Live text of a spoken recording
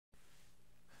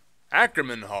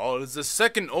Ackerman Hall is the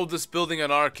second oldest building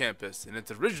on our campus, and its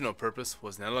original purpose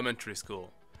was an elementary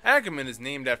school. Ackerman is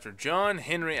named after John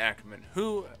Henry Ackerman,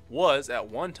 who was at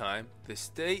one time the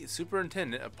state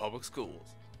superintendent of public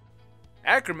schools.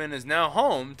 Ackerman is now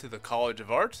home to the College of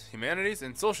Arts, Humanities,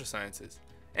 and Social Sciences,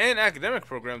 and academic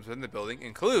programs within the building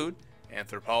include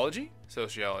anthropology,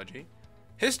 sociology,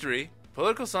 history,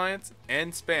 political science,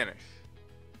 and Spanish.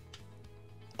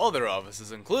 Other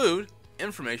offices include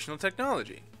informational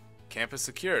technology, campus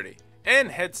security, and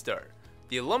Head Start.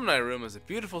 The Alumni Room is a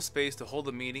beautiful space to hold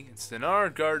a meeting, and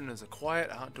Stenard Garden is a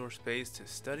quiet outdoor space to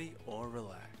study or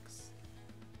relax.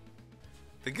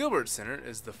 The Gilbert Center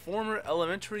is the former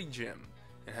elementary gym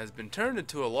and has been turned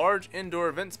into a large indoor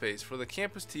event space for the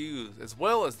campus to use, as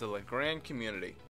well as the LeGrand community.